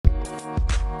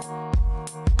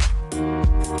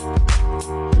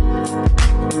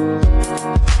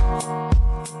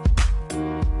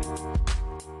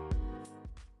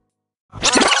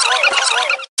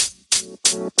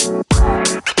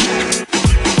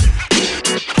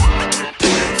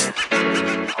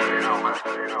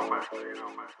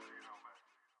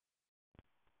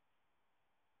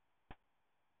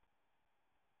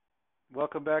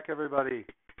Welcome back, everybody.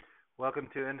 Welcome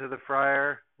to Into the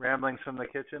Fryer, Ramblings from the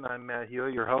Kitchen. I'm Matt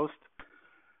Hewitt, your host.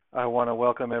 I want to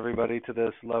welcome everybody to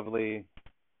this lovely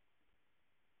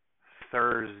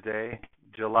Thursday,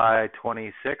 July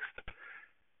 26th.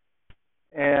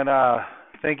 And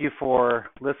thank you for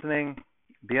listening.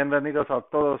 Bienvenidos a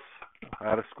todos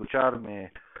a escuchar mi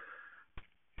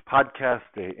podcast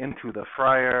de Into the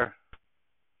Fryer,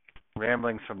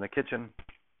 Ramblings from the Kitchen.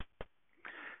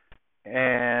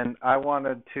 And I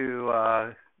wanted to,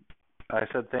 I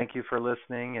said thank you for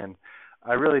listening, and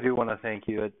I really do want to thank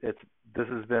you. This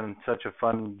has been such a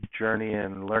fun journey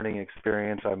and learning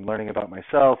experience. I'm learning about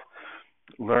myself,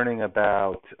 learning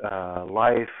about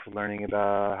life, learning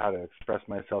about how to express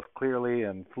myself clearly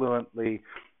and fluently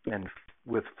and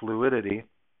with fluidity.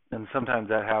 And sometimes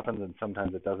that happens and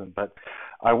sometimes it doesn't. But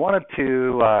I wanted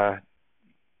to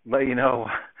let you know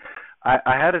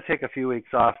I had to take a few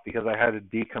weeks off because I had to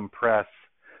decompress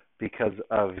because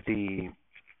of the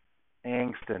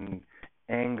angst and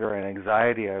anger and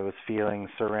anxiety I was feeling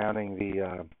surrounding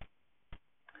the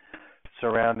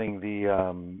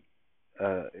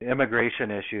immigration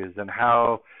issues and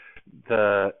how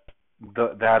that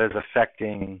is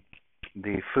affecting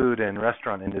the food and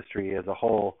restaurant industry as a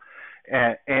whole.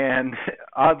 And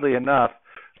oddly enough,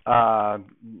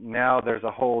 now there's a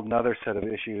whole nother set of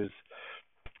issues.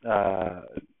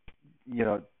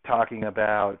 Talking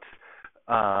about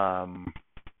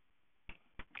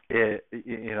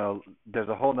there's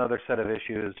a whole other set of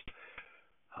issues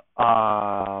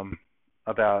about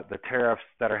the tariffs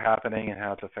that are happening and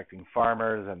how it's affecting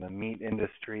farmers and the meat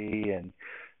industry, and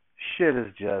shit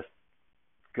is just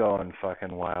going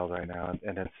fucking wild right now.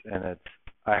 And it's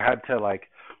I had to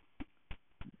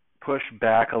push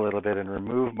back a little bit and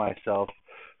remove myself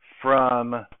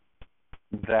from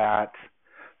that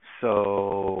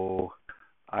so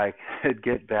I could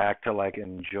get back to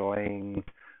enjoying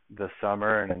the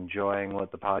summer and enjoying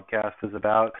what the podcast is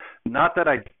about. Not that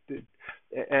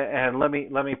and let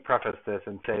me preface this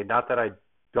and say, not that I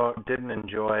didn't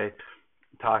enjoy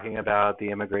talking about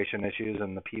the immigration issues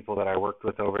and the people that I worked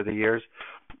with over the years,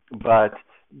 but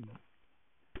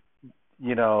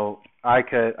I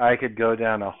could go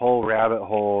down a whole rabbit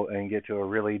hole and get to a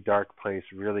really dark place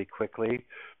really quickly,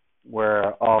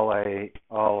 where all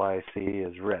I see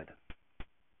is red.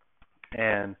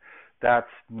 And that's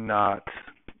not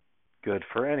good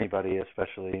for anybody,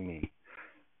 especially me.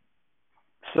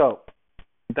 So,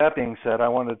 that being said, I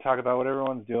wanted to talk about what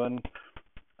everyone's doing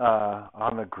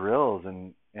on the grills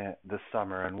and this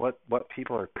summer and what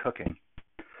people are cooking.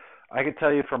 I can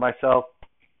tell you for myself,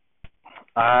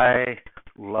 I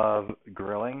love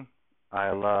grilling.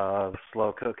 I love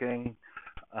slow cooking.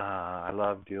 I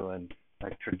love doing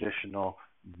traditional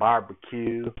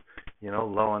barbecue,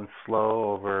 low and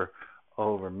slow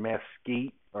over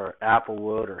mesquite or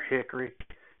applewood or hickory.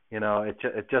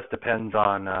 It just depends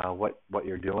on what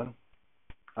you're doing.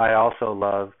 I also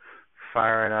love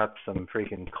firing up some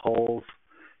freaking coals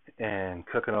and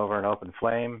cooking over an open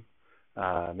flame,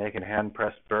 making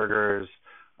hand-pressed burgers,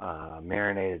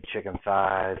 marinated chicken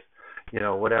thighs,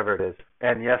 whatever it is.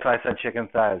 And yes, I said chicken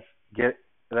thighs. Get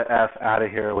the F out of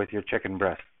here with your chicken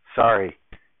breast. Sorry.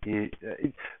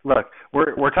 Look,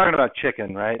 we're talking about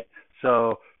chicken, right?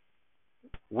 So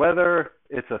whether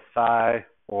it's a thigh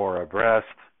or a breast,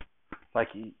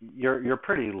 you're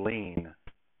pretty lean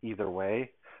either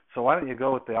way. So why don't you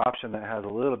go with the option that has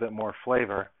a little bit more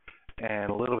flavor and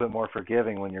a little bit more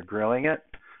forgiving when you're grilling it,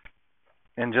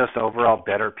 and just overall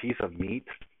better piece of meat?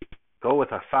 Go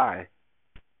with a thigh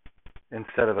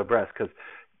instead of a breast, because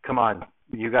come on,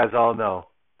 you guys all know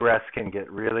breasts can get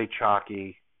really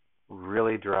chalky,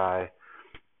 really dry,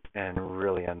 and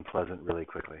really unpleasant really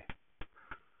quickly.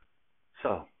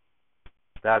 So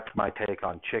that's my take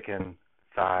on chicken,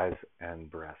 thighs, and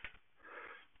breasts.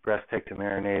 Breasts take to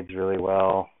marinades really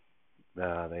well.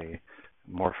 They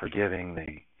more forgiving.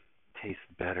 They taste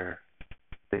better.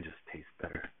 They just taste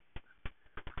better.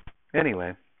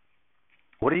 Anyway,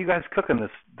 what are you guys cooking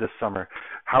this summer?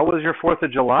 How was your 4th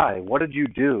of July? What did you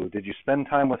do? Did you spend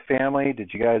time with family?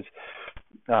 Did you guys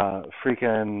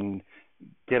freaking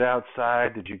get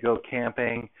outside? Did you go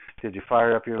camping? Did you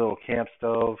fire up your little camp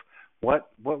stove?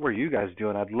 What were you guys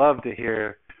doing? I'd love to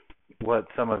hear what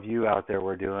some of you out there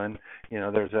were doing.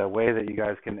 There's a way that you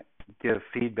guys can give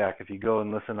feedback if you go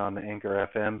and listen on the Anchor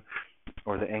FM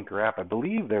or the Anchor app. I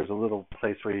believe there's a little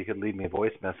place where you could leave me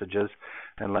voice messages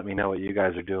and let me know what you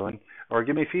guys are doing, or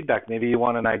give me feedback. Maybe you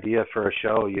want an idea for a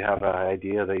show. You have an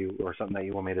idea or something that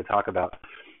you want me to talk about.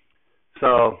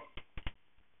 So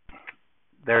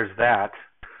there's that.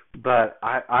 But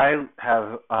I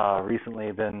have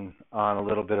recently been on a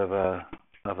little bit of a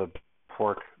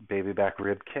pork baby back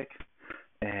rib kick,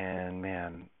 and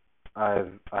man, I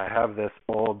have this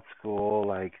old school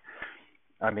like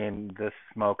I mean this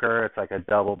smoker. It's like a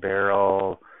double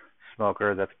barrel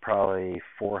smoker that's probably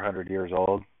 400 years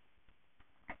old,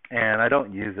 and I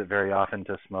don't use it very often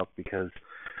to smoke because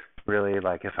really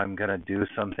like if I'm gonna do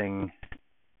something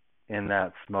in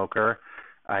that smoker,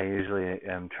 I usually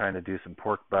am trying to do some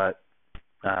pork butt,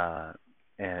 uh,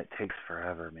 and it takes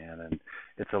forever, man. And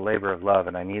it's a labor of love,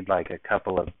 and I need like a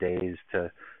couple of days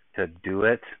to do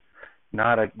it.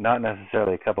 Not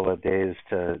necessarily a couple of days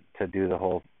to do the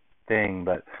whole thing,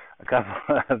 but a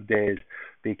couple of days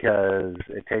because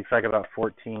it takes like about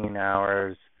 14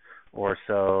 hours or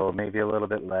so, maybe a little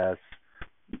bit less,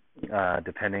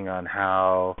 depending on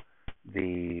how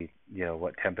the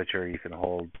what temperature you can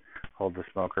hold the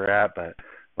smoker at. But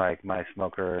like my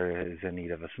smoker is in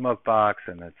need of a smoke box,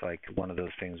 and it's like one of those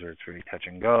things where it's really touch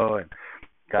and go, and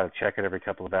got to check it every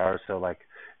couple of hours. So like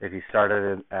if you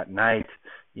started it at night,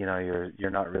 you're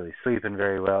not really sleeping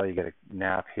very well. You get a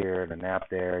nap here and a nap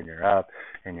there, and you're up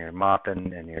and you're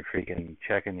mopping and you're freaking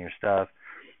checking your stuff.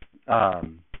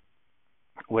 Um,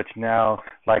 which now,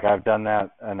 like I've done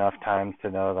that enough times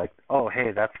to know, like, oh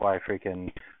hey, that's why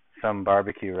freaking some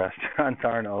barbecue restaurants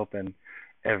aren't open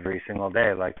every single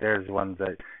day. Like there's ones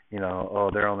that oh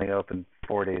they're only open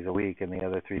 4 days a week, and the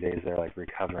other 3 days they're like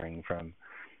recovering from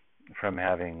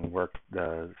having worked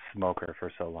the smoker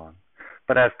for so long.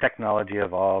 But as technology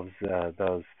evolves,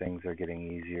 those things are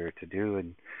getting easier to do,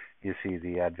 and you see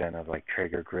the advent of like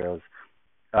Traeger grills.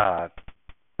 Uh,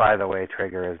 by the way,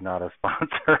 Traeger is not a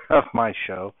sponsor of my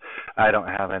show. I don't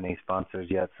have any sponsors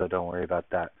yet, so don't worry about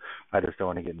that. I just don't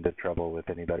want to get into trouble with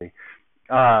anybody.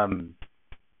 Um,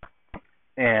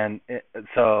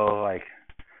 so, like,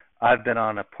 I've been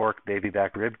on a pork baby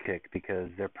back rib kick because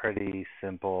they're pretty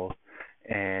simple,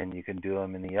 and you can do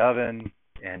them in the oven.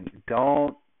 And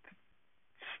don't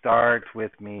start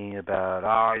with me about,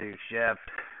 oh, you chef,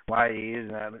 why are you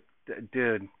using that?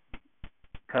 Dude,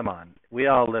 come on. We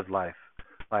all live life.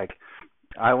 Like,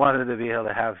 I wanted to be able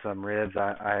to have some ribs,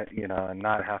 and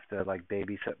not have to like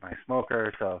babysit my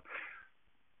smoker. So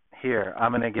here,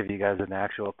 I'm gonna give you guys an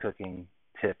actual cooking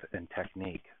tip and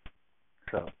technique.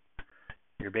 So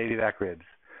your baby back ribs.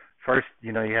 First,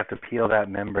 you have to peel that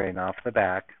membrane off the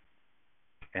back,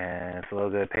 and it's a little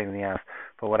bit of a pain in the ass.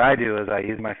 But what I do is I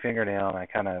use my fingernail and I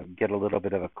kind of get a little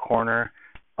bit of a corner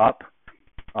up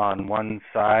on one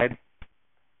side,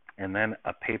 and then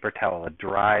a paper towel, a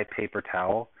dry paper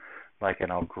towel,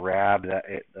 and I'll grab that.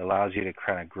 It allows you to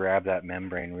kind of grab that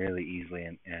membrane really easily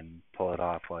and pull it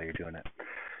off while you're doing it.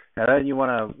 Now then you want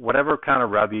to, whatever kind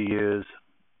of rub you use,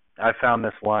 I found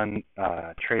this one,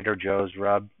 Trader Joe's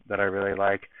rub that I really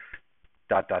like, ...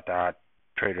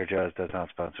 Trader Joe's does not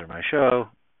sponsor my show.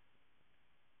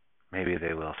 Maybe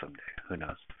they will someday. Who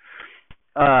knows?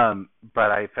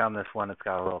 But I found this one. It's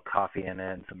got a little coffee in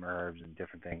it and some herbs and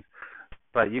different things.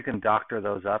 But you can doctor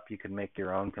those up. You can make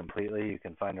your own completely. You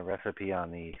can find a recipe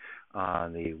on the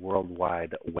World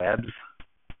Wide Webs.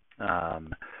 A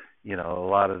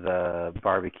lot of the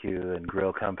barbecue and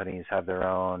grill companies have their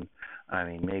own. I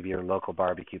mean, maybe your local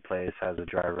barbecue place has a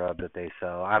dry rub that they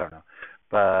sell. I don't know,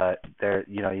 but there,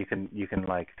 you can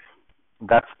like.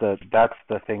 That's the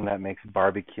thing that makes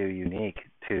barbecue unique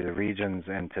to regions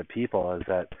and to people, is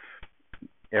that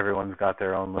everyone's got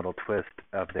their own little twist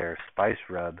of their spice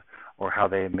rub, or how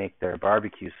they make their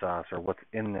barbecue sauce, or what's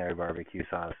in their barbecue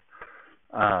sauce.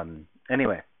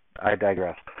 Anyway, I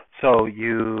digress. So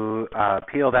you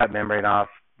peel that membrane off,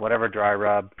 whatever dry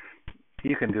rub.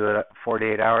 You can do it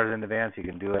 48 hours in advance. You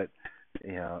can do it,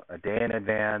 a day in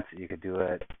advance. You could do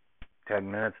it 10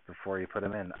 minutes before you put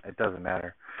them in. It doesn't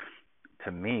matter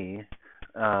to me.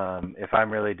 If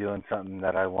I'm really doing something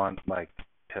that I want, like,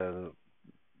 to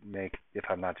make, if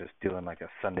I'm not just doing like a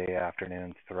Sunday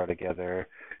afternoon throw together,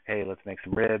 hey, let's make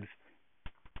some ribs,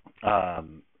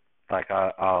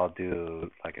 I'll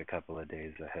do like a couple of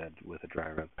days ahead with a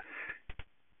dry rub.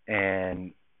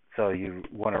 And so you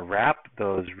want to wrap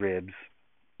those ribs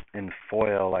in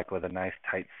foil, like with a nice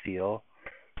tight seal,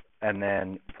 and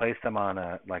then place them on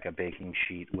a baking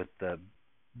sheet with the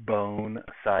bone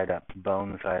side up.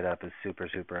 Bone side up is super,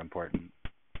 super important.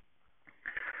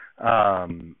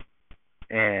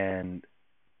 And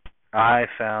I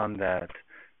found that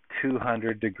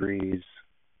 200 degrees,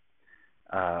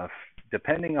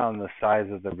 depending on the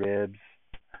size of the ribs,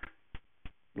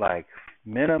 like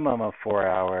minimum of 4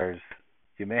 hours.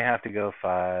 You may have to go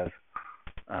 5.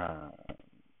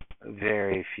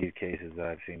 Very few cases that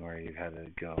I've seen where you've had to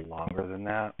go longer than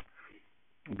that.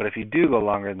 But if you do go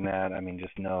longer than that, I mean,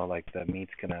 just know like the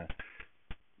meat's gonna,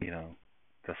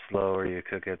 the slower you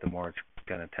cook it, the more it's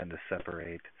going to tend to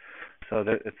separate. So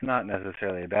it's not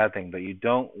necessarily a bad thing, but you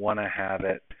don't want to have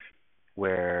it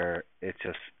where it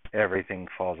just everything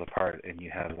falls apart and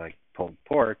you have like pulled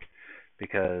pork,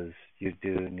 because you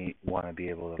do want to be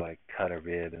able to like cut a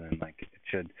rib, and then like it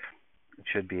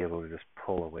should be able to just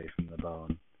pull away from the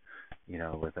bone,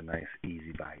 with a nice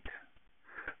easy bite.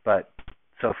 But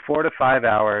so 4 to 5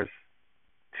 hours,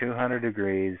 200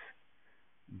 degrees,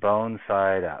 bone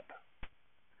side up.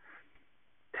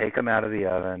 Take them out of the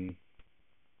oven,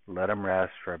 let them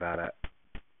rest for about a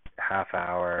half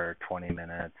hour, 20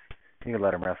 minutes. You can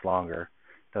let them rest longer,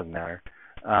 doesn't matter.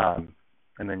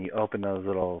 And then you open those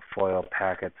little foil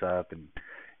packets up and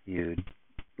you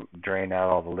drain out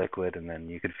all the liquid, and then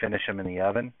you could finish them in the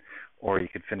oven, or you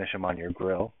could finish them on your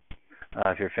grill.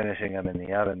 If you're finishing them in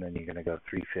the oven, then you're going to go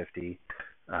 350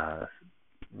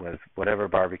 with whatever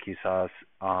barbecue sauce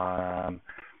on,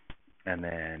 and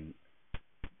then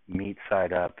meat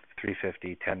side up,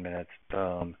 350, 10 minutes,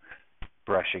 boom,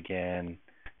 brush again,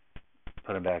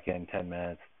 put them back in, 10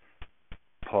 minutes,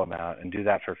 pull them out, and do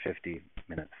that for 50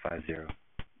 minutes, 50,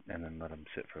 and then let them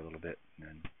sit for a little bit, and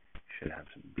then you should have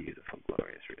some beautiful,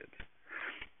 glorious ribs.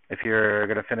 If you're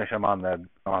going to finish them on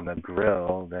the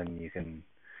grill, then you can,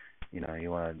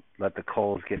 you want to let the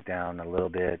coals get down a little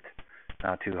bit,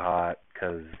 not too hot,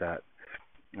 because that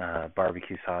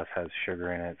barbecue sauce has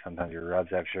sugar in it. Sometimes your rubs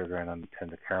have sugar in them,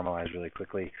 tend to caramelize really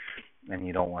quickly, and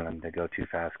you don't want them to go too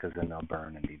fast because then they'll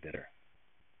burn and be bitter.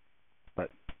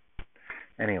 But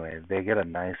anyway, they get a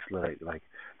nice little, like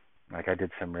I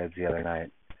did some ribs the other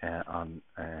night, and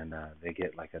they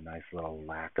get like a nice little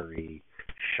lacquery,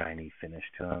 shiny finish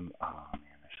to them. Oh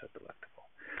man, they're so delectable.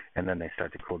 And then they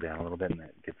start to cool down a little bit, and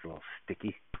it gets a little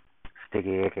sticky,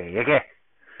 icky.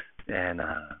 And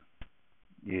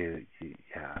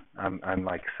yeah, I'm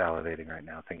like salivating right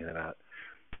now thinking about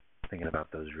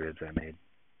those ribs I made.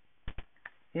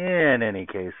 In any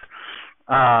case,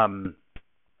 I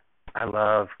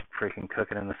love freaking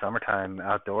cooking in the summertime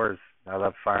outdoors. I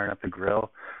love firing up the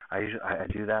grill. I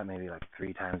do that maybe like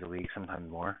 3 times a week, sometimes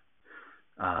more.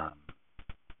 I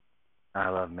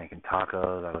love making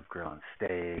tacos. I love grilling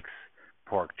steaks,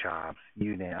 pork chops,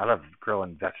 you name it. I love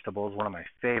grilling vegetables. One of my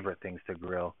favorite things to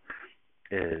grill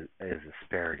is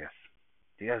asparagus.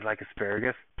 Do you guys like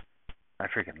asparagus? I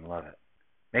freaking love it.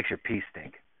 Makes your pee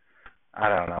stink. I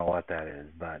don't know what that is,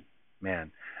 but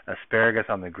man, asparagus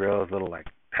on the grill with a little like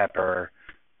pepper,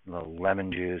 a little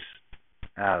lemon juice,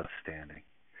 outstanding.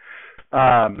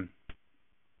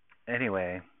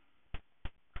 Anyway,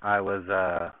 I was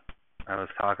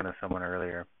talking to someone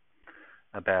earlier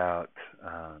about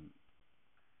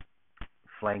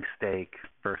flank steak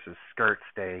versus skirt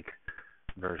steak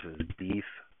versus beef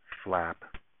flap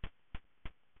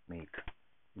meat.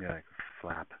 You're like,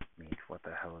 flap meat, what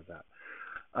the hell is that?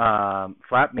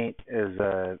 Flap meat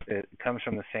it comes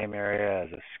from the same area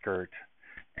as a skirt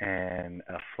and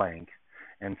a flank,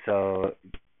 and so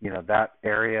that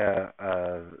area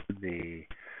of the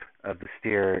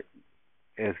steer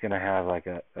is going to have like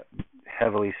a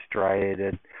heavily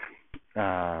striated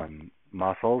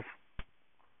muscles,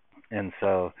 and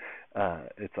so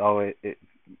it's always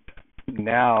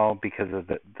now, because of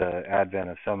the advent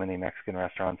of so many Mexican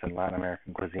restaurants and Latin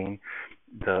American cuisine,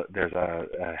 there's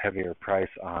a heavier price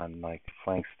on like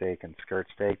flank steak and skirt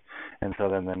steak, and so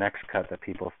then the next cut that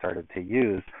people started to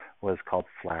use was called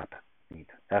flap meat,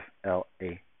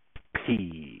 F-L-A-P,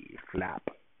 flap.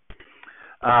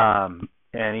 And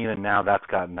even now that's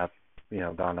gone up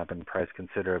in price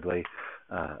considerably,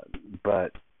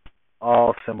 but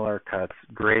all similar cuts.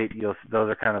 Great, those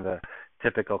are kind of the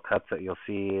typical cuts that you'll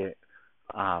see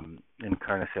in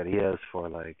carnicerias for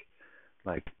like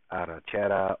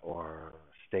arrachera or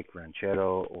steak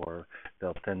ranchero, or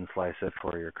they'll thin slice it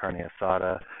for your carne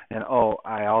asada. And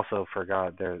I also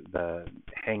forgot the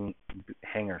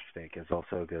hanger steak is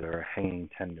also good, or a hanging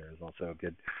tender is also a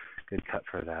good cut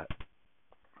for that.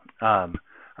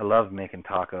 I love making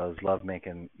tacos. Love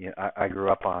making. I grew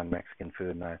up on Mexican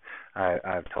food, and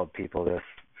I've told people this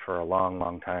for a long,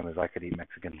 long time, is I could eat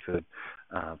Mexican food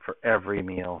for every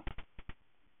meal,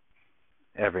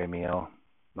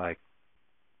 like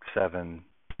 24/7,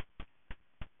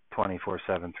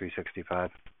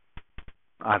 365.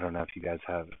 I don't know if you guys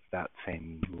have that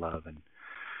same love and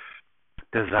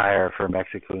desire for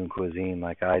Mexican cuisine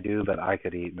like I do, but I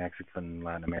could eat Mexican,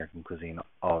 Latin American cuisine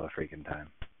all the freaking time.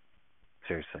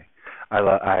 Seriously.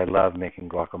 I love making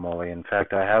guacamole. In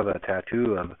fact, I have a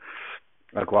tattoo of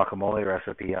a guacamole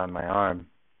recipe on my arm,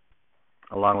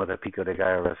 along with a pico de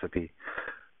gallo recipe.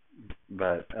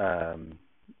 But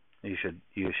you should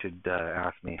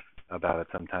ask me about it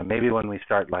sometime. Maybe when we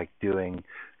start like doing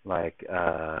like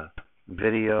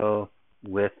video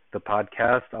with the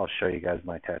podcast, I'll show you guys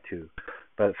my tattoo.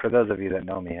 But for those of you that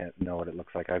know me, know what it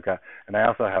looks like. And I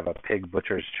also have a pig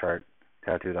butcher's chart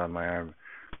tattooed on my arm.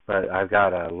 But I've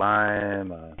got a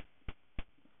lime, a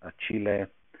chile,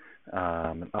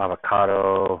 an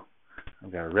avocado.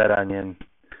 I've got a red onion.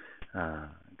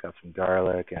 I've got some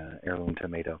garlic and an heirloom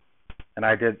tomato. And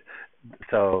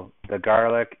so the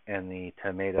garlic and the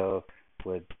tomato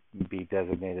would be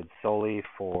designated solely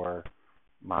for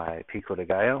my pico de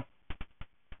gallo.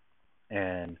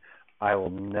 And I will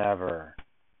never,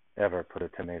 ever put a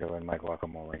tomato in my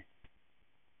guacamole,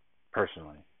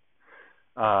 personally.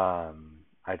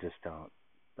 I just don't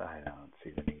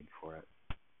see the need for it.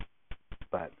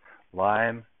 But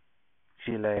lime,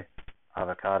 chile,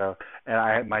 avocado,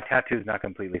 and my tattoo is not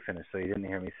completely finished, so you didn't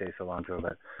hear me say cilantro,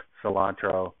 but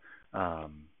cilantro,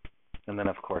 and then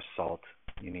of course salt.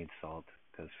 You need salt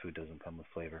because food doesn't come with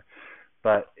flavor.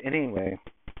 But anyway,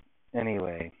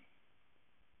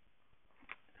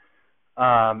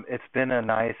 it's been a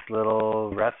nice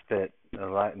little respite,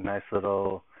 nice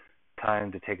little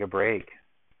time to take a break.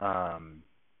 And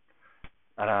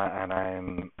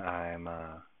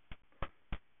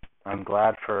I'm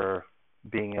glad for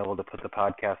being able to put the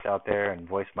podcast out there and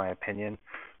voice my opinion,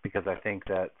 because I think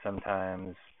that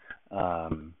sometimes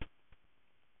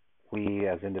we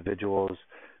as individuals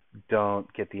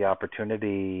don't get the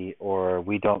opportunity, or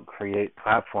we don't create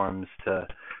platforms to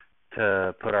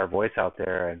put our voice out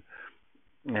there,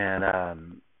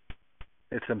 and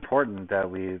it's important that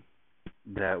we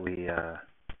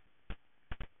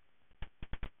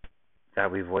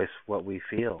voice what we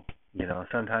feel.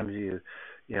 Sometimes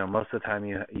most of the time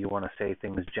you want to say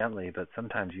things gently, but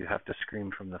sometimes you have to scream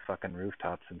from the fucking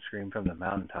rooftops and scream from the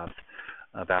mountaintops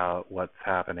about what's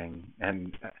happening.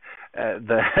 And I'm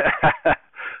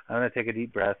going to take a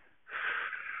deep breath,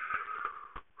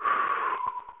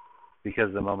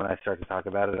 because the moment I start to talk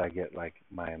about it, I get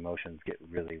my emotions get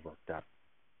really worked up.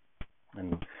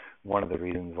 And one of the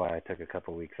reasons why I took a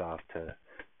couple weeks off to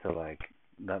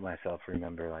let myself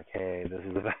remember, hey, this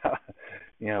is about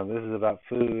this is about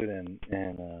food,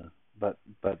 but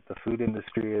the food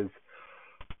industry is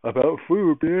about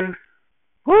food, man.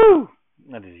 Woo!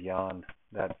 I just yawned.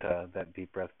 That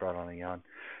deep breath brought on a yawn.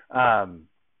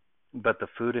 But the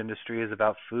food industry is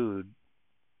about food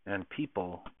and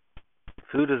people.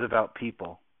 Food is about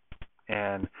people,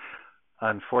 and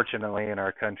unfortunately, in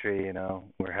our country,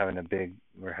 we're having a big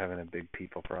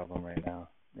people problem right now,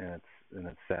 and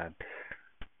it's sad.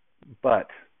 But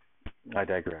I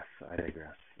digress. I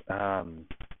don't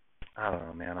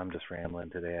know, man. I'm just rambling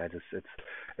today.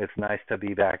 It's nice to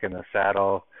be back in the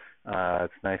saddle.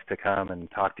 It's nice to come and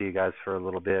talk to you guys for a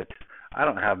little bit. I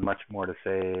don't have much more to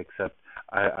say, except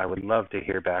I would love to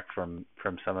hear back from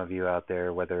some of you out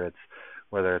there, whether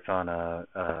it's on a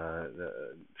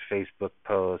Facebook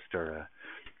post or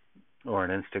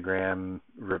an Instagram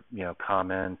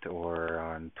comment, or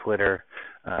on Twitter.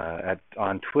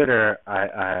 On Twitter,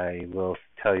 I will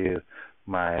tell you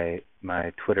my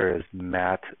Twitter is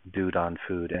Matt Dude on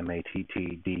Food,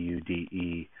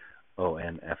 MattDudeonFodd,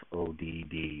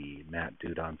 Matt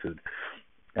Dude on Food.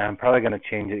 I'm probably going to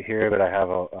change it here, but I have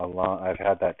I've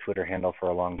had that Twitter handle for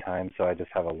a long time, so I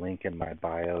just have a link in my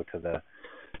bio to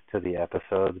the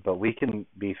episodes. But we can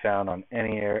be found on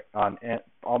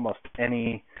almost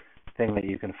any thing that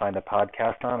you can find a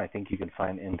podcast on. I think you can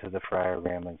find Into the Fryer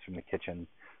Ramblings from the Kitchen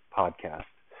podcast.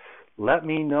 Let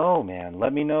me know, man.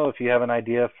 Let me know if you have an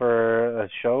idea for a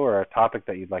show or a topic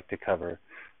that you'd like to cover.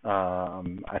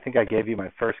 I think I gave you my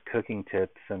first cooking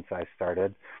tip since I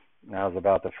started. I was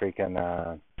about the freaking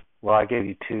I gave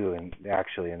you two in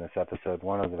this episode.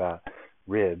 One was about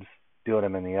ribs, doing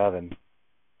them in the oven.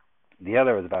 The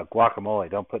other was about guacamole.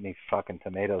 Don't put any fucking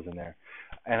tomatoes in there.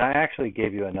 And I actually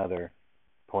gave you another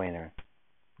pointer.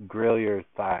 Grill your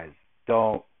thighs.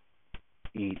 Don't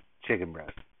eat chicken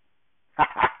breast.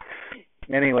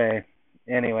 Anyway,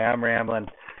 I'm rambling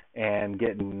and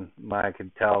I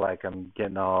can tell I'm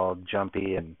getting all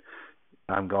jumpy, and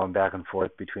I'm going back and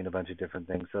forth between a bunch of different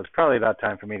things. So it's probably about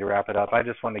time for me to wrap it up. I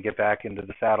just want to get back into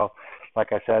the saddle,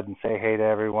 like I said, and say hey to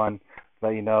everyone.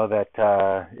 Let you know that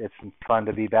it's fun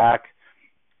to be back,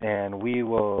 and we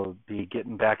will be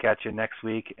getting back at you next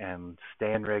week and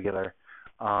staying regular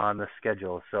on the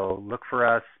schedule. So look for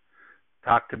us.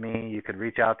 Talk to me. You could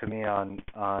reach out to me on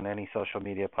any social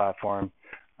media platform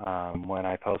when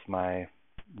I post my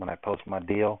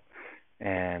deal.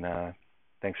 And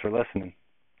thanks for listening.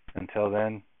 Until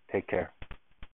then, take care.